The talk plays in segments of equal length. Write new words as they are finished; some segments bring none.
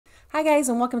Hi guys,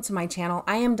 and welcome to my channel.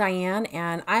 I am Diane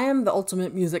and I am the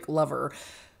ultimate music lover.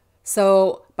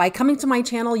 So by coming to my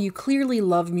channel, you clearly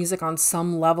love music on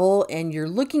some level and you're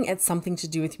looking at something to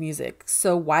do with music.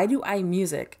 So why do I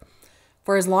music?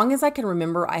 For as long as I can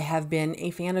remember, I have been a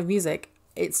fan of music.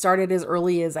 It started as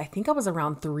early as I think I was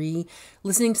around 3,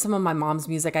 listening to some of my mom's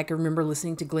music. I can remember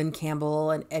listening to Glenn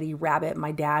Campbell and Eddie Rabbitt,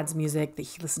 my dad's music, that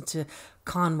he listened to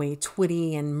Conway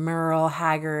Twitty and Merle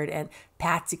Haggard and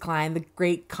Patsy Cline, the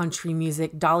great country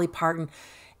music, Dolly Parton,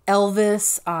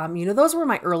 Elvis. Those were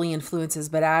my early influences.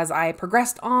 But as I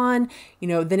progressed on,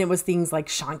 then it was things like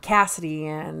Sean Cassidy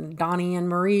and Donnie and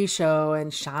Marie Show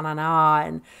and Sha Na Na.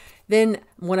 And then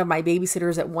one of my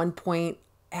babysitters at one point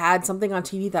had something on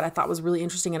TV that I thought was really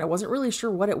interesting, and I wasn't really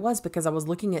sure what it was because I was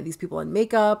looking at these people in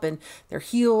makeup and their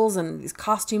heels and these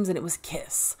costumes, and it was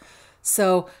Kiss.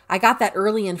 So I got that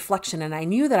early inflection, and I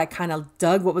knew that I kind of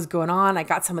dug what was going on. I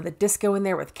got some of the disco in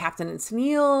there with Captain and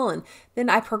Tennille, and then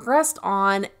I progressed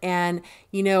on, and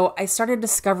I started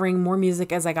discovering more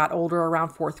music as I got older. Around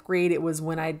 4th grade, it was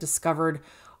when I discovered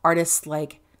artists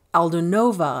like Aldo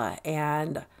Nova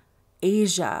and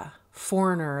Asia,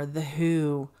 Foreigner, The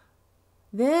Who.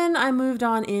 Then I moved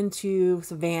on into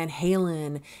Van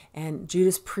Halen and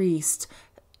Judas Priest.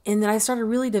 And then I started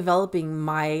really developing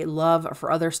my love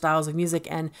for other styles of music.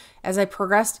 And as I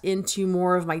progressed into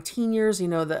more of my teen years,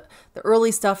 the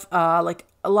early stuff, like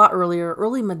a lot earlier,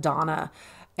 early Madonna.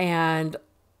 And,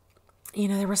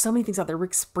 there were so many things out there.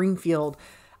 Rick Springfield.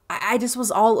 I just was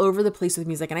all over the place with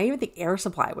music. And I even think Air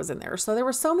Supply was in there. So there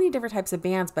were so many different types of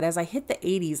bands. But as I hit the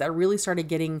 80s, I really started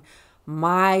getting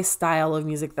my style of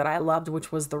music that I loved,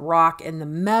 which was the rock and the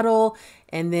metal,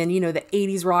 and then, the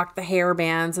 80s rock, the hair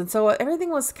bands. And so everything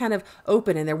was kind of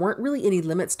open and there weren't really any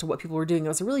limits to what people were doing. It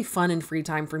was a really fun and free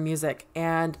time for music.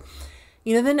 And,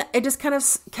 then it just kind of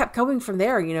kept going from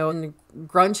there, and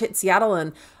grunge hit Seattle,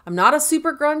 and I'm not a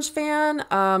super grunge fan.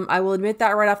 I will admit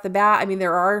that right off the bat. I mean,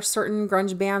 there are certain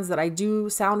grunge bands that I do.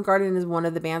 Soundgarden is one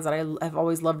of the bands that I have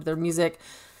always loved their music.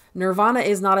 Nirvana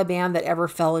is not a band that ever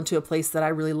fell into a place that I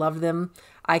really loved them.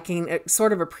 I can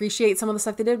sort of appreciate some of the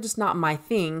stuff they did, just not my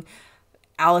thing.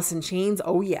 Alice in Chains,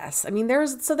 oh yes. I mean,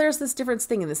 there's this difference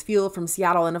thing in this feel from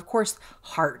Seattle, and of course,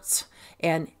 Heart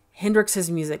and Hendrix's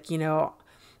music,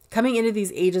 coming into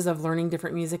these ages of learning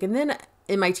different music. And then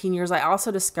in my teen years, I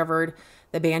also discovered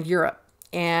the band Europe.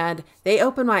 And they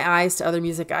opened my eyes to other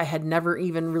music I had never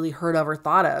even really heard of or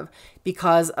thought of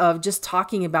because of just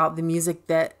talking about the music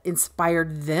that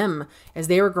inspired them as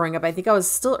they were growing up. I think I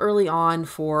was still early on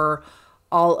for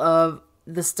all of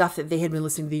the stuff that they had been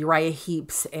listening to, the Uriah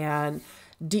Heeps and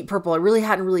Deep Purple. It really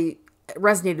hadn't really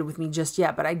resonated with me just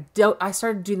yet, but I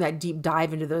started doing that deep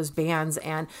dive into those bands.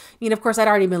 And of course, I'd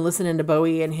already been listening to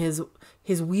Bowie and his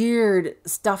weird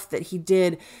stuff that he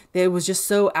did that was just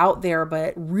so out there,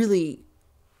 but really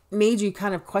made you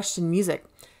kind of question music.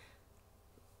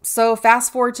 So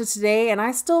fast forward to today, and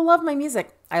I still love my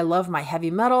music. I love my heavy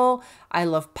metal. I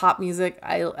love pop music.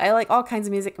 I like all kinds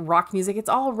of music, rock music. It's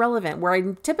all relevant. Where I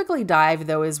typically dive,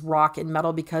 though, is rock and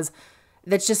metal because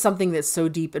that's just something that's so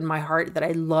deep in my heart that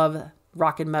I love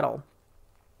rock and metal.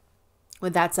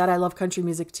 With that said, I love country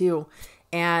music too.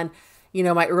 And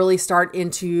my early start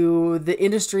into the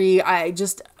industry, I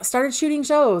just started shooting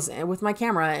shows with my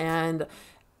camera and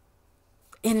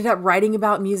ended up writing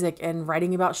about music and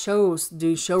writing about shows,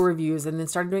 do show reviews, and then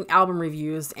started doing album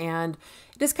reviews, and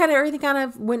just everything kind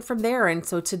of went from there. And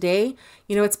so today,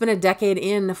 it's been a decade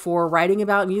in for writing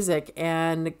about music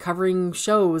and covering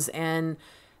shows, and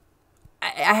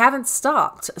I haven't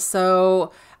stopped.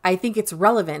 So I think it's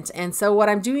relevant. And so what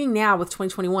I'm doing now with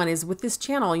 2021 is with this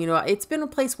channel, it's been a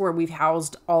place where we've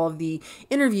housed all of the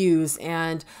interviews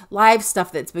and live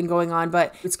stuff that's been going on,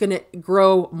 but it's going to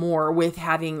grow more with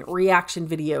having reaction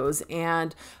videos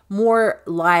and more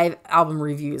live album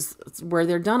reviews where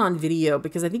they're done on video,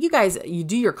 because I think you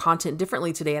do your content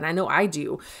differently today. And I know I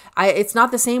do. It's not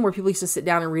the same where people used to sit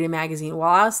down and read a magazine.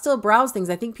 While I still browse things,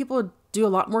 I think people do a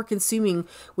lot more consuming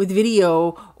with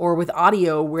video or with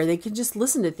audio where they can just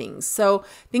listen to things. So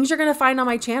things you're going to find on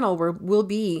my channel will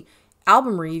be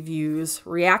album reviews,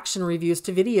 reaction reviews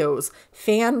to videos,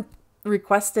 fan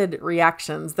requested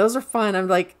reactions. Those are fun.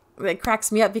 It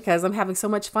cracks me up because I'm having so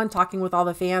much fun talking with all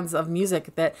the fans of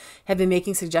music that have been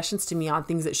making suggestions to me on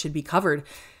things that should be covered.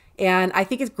 And I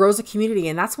think it grows a community.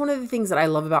 And that's one of the things that I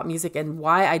love about music and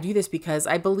why I do this, because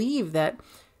I believe that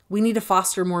we need to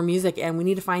foster more music, and we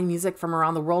need to find music from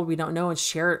around the world we don't know and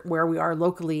share it where we are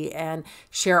locally and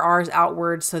share ours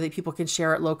outward so that people can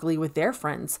share it locally with their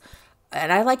friends.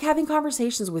 And I like having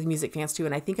conversations with music fans too.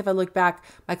 And I think if I look back,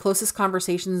 my closest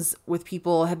conversations with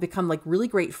people have become like really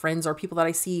great friends or people that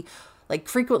I see like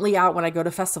frequently out when I go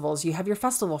to festivals. You have your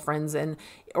festival friends, and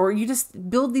or you just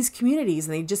build these communities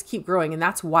and they just keep growing. And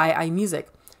that's why I music.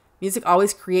 Music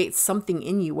always creates something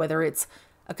in you, whether it's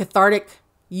a cathartic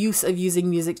use of using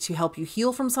music to help you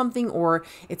heal from something, or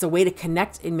it's a way to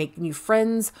connect and make new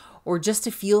friends, or just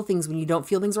to feel things when you don't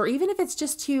feel things, or even if it's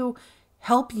just to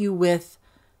help you with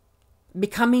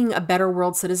becoming a better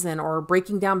world citizen or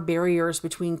breaking down barriers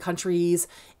between countries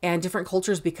and different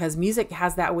cultures, because music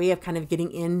has that way of kind of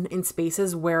getting in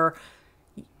spaces where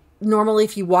normally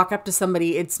if you walk up to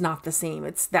somebody, it's not the same.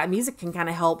 It's that music can kind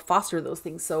of help foster those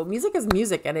things. So music is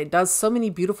music, and it does so many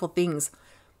beautiful things.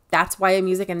 That's why I'm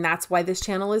music, and that's why this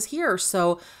channel is here.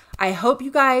 So I hope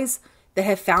you guys that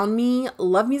have found me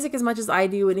love music as much as I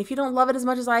do. And if you don't love it as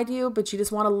much as I do, but you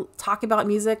just want to talk about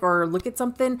music or look at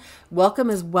something, welcome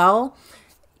as well.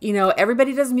 You know,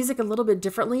 everybody does music a little bit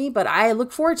differently, but I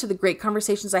look forward to the great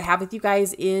conversations I have with you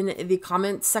guys in the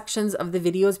comment sections of the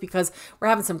videos, because we're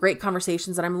having some great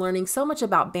conversations and I'm learning so much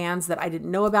about bands that I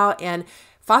didn't know about, and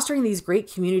fostering these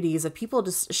great communities of people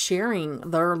just sharing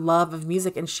their love of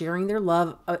music and sharing their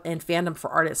love and fandom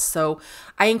for artists. So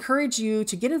I encourage you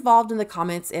to get involved in the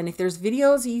comments, and if there's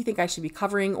videos you think I should be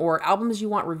covering, or albums you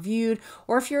want reviewed,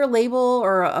 or if you're a label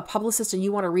or a publicist and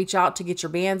you want to reach out to get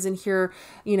your bands in here,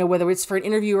 you know, whether it's for an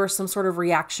interview or some sort of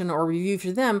reaction or review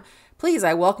for them, please,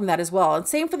 I welcome that as well. And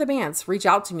same for the bands. Reach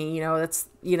out to me. You know, that's,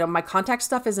 you know, my contact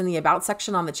stuff is in the about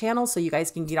section on the channel, so you guys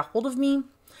can get a hold of me.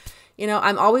 You know,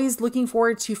 I'm always looking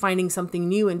forward to finding something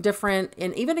new and different,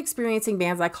 and even experiencing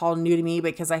bands I call new to me,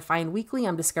 because I find weekly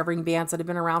I'm discovering bands that have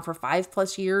been around for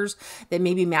 5+ years that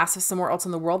may be massive somewhere else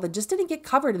in the world that just didn't get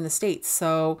covered in the States.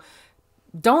 So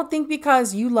don't think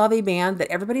because you love a band that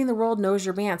everybody in the world knows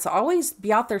your band. So always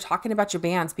be out there talking about your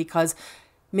bands, because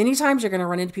many times you're going to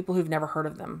run into people who've never heard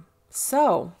of them.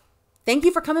 So thank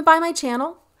you for coming by my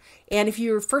channel. And if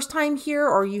you're first time here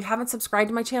or you haven't subscribed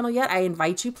to my channel yet, I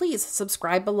invite you, please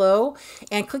subscribe below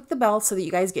and click the bell so that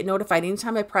you guys get notified.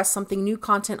 Anytime I press something new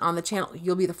content on the channel,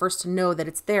 you'll be the first to know that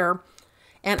it's there.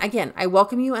 And again, I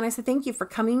welcome you, and I say thank you for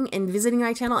coming and visiting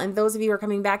my channel. And those of you who are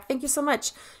coming back, thank you so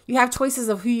much. You have choices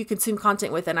of who you consume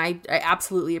content with, and I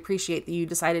absolutely appreciate that you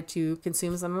decided to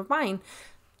consume some of mine.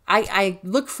 I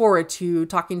look forward to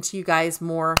talking to you guys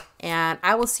more, and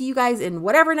I will see you guys in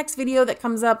whatever next video that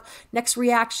comes up, next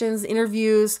reactions,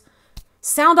 interviews,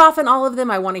 sound off in all of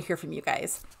them. I want to hear from you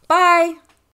guys. Bye.